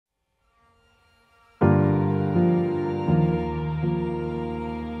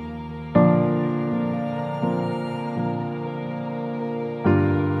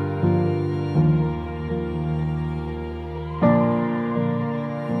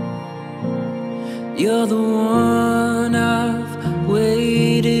You're the one I've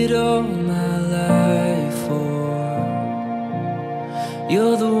waited all my life for.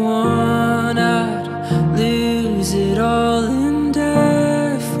 You're the one I'd lose it all and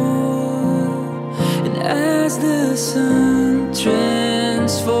die for. And as the sun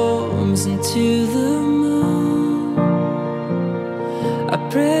transforms into the moon, I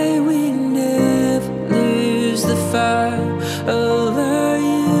pray we never lose the fire of our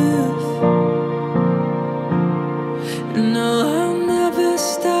youth. No, I'll never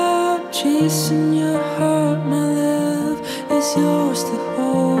stop chasing your heart. My love is yours to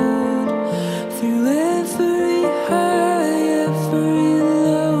hold through every high, every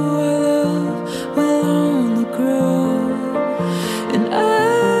low. Our love will only grow, and I'll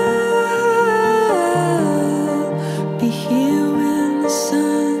be here when the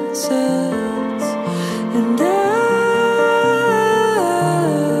sun sets, and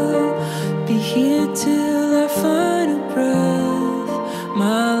I'll be here till I find breath.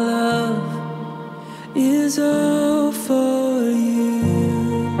 My love is all for you.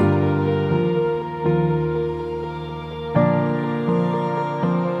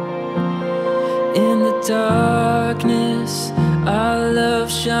 In the darkness, our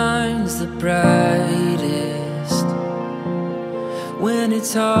love shines the brightest. When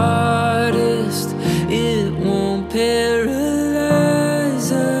it's hardest, it won't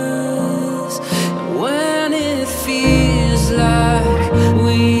paralyze us. When it feels like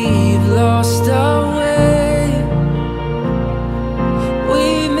we've lost our way,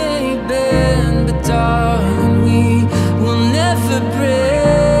 we may bend, but darling, we will never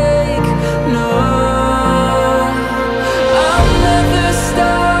break. No, I'll never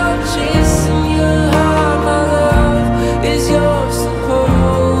stop chasing your heart. My love is yours to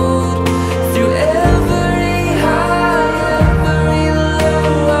hold through every high, every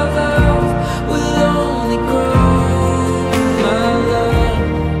low. Our love will only grow. My love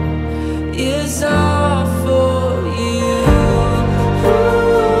is all for you.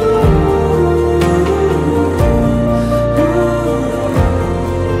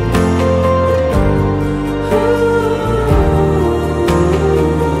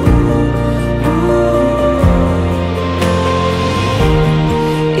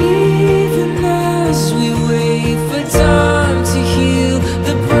 Even as we wait for time to heal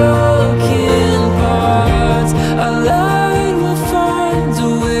the broken parts, our light will find a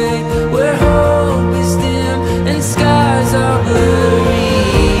way where hope is dim and skies are blurry.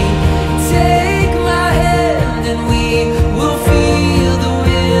 Take my hand and we will feel the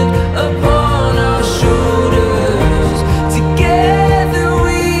wind upon our shoulders. Together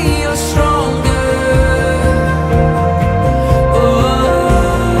we are stronger. Oh,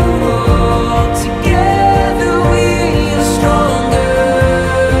 together we are stronger.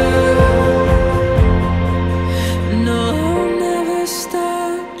 No, I'll never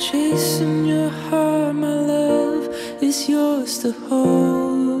stop chasing your heart. My love is yours to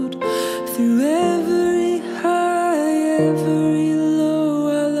hold through every high, every low.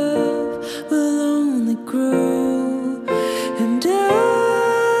 Our love will only grow, and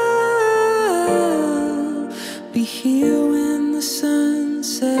I'll be here when the sun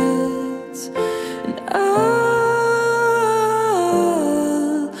sets, and I'll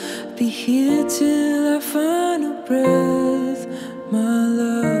be here till I find a breath. My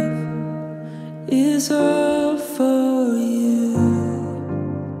love is all for you.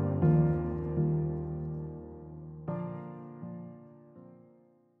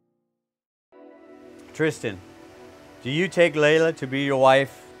 Tristen, do you take Laila to be your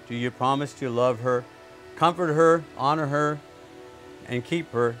wife? Do you promise to love her, comfort her, honor her, and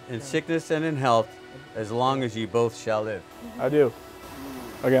keep her in sickness and in health as long as you both shall live? I do.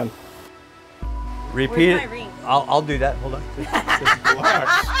 Again. Repeat Where's it. my ring? I'll do that. Hold on.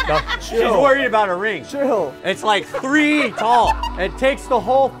 Relax. She's worried about a ring. Chill. It's like 3 tall. It takes the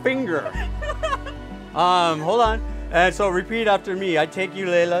whole finger. Hold on. And so repeat after me. I take you,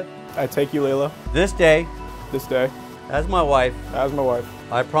 Laila, I take you, Laila, this day this day as my wife. as my wife.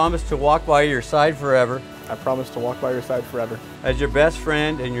 I promise to walk by your side forever I promise to walk by your side forever as your best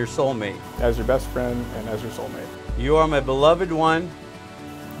friend and your soulmate. as your best friend and as your soulmate. You are my beloved one.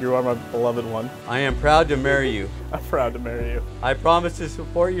 You are my beloved one. I am proud to marry you. I'm proud to marry you. I promise to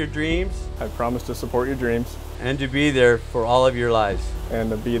support your dreams I promise to support your dreams and to be there for all of your lives. and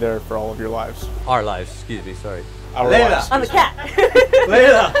to be there for all of your lives. Our lives, excuse me, sorry. Our Laila. lives. I'm a cat.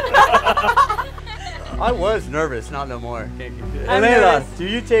 Laila! I was nervous, not no more. Can't keep it. I'm Laila, nervous. do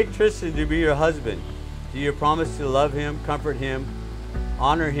you take Tristen to be your husband? Do you promise to love him, comfort him,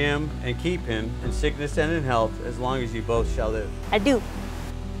 honor him, and keep him in sickness and in health as long as you both shall live? I do.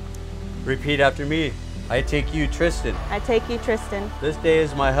 Repeat after me. I take you, Tristen. I take you, Tristen, This day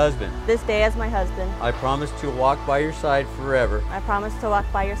as my husband. this day as my husband. I promise to walk by your side forever I promise to walk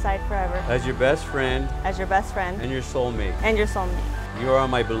by your side forever as your best friend as your best friend and your soulmate. and your soulmate. You are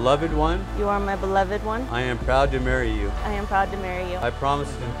my beloved one. You are my beloved one. I am proud to marry you. I am proud to marry you. I promise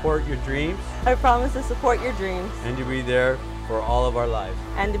to support your dreams I promise to support your dreams and to be there for all of our lives.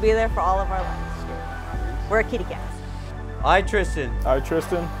 and to be there for all of our lives. We're a kitty cats. I, Tristen, I,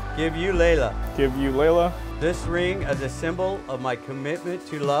 Tristen, give you, Laila, give you, Laila, this ring as a symbol of my commitment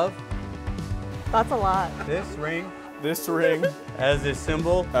to love. That's a lot. This ring this ring as a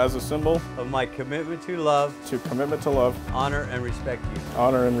symbol as a symbol of my commitment to love, to commitment to love, honor, and respect you.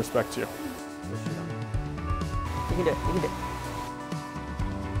 honor, and respect you. You can do it. You can do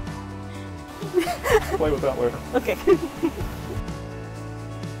it. Play with that later. Okay.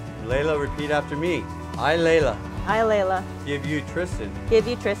 Laila, repeat after me. I, Laila, I, Laila, give you, Tristen, give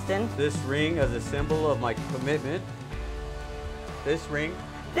you, Tristen, this ring as a symbol of my commitment. This ring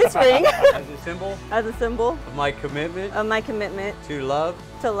this ring as a symbol as a symbol of my commitment of my commitment to love,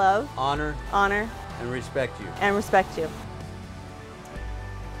 to love, honor, honor, and respect you. and respect you.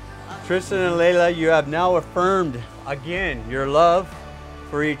 Tristen and Laila, you have now affirmed again your love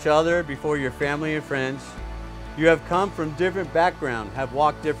for each other before your family and friends. You have come from different backgrounds, have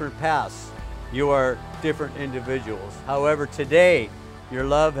walked different paths. You are different individuals. However, today, your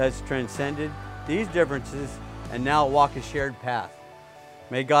love has transcended these differences and now walk a shared path.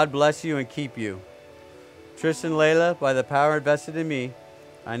 May God bless you and keep you. Tristen, Laila, by the power invested in me,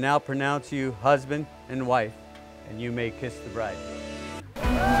 I now pronounce you husband and wife, and you may kiss the bride. 3,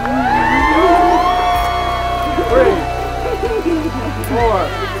 4,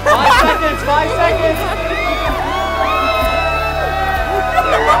 5 seconds, 5 seconds.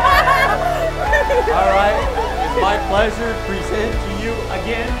 All right, it's my pleasure to present to you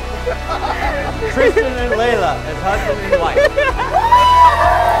again Tristen and Laila as husband and wife.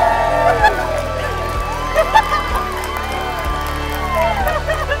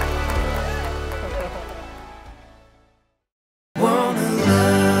 Wanna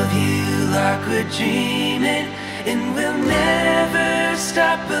love you like we're dreaming, and we'll never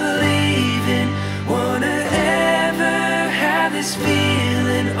stop believing. Wanna ever have this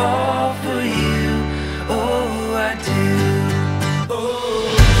feeling all for you.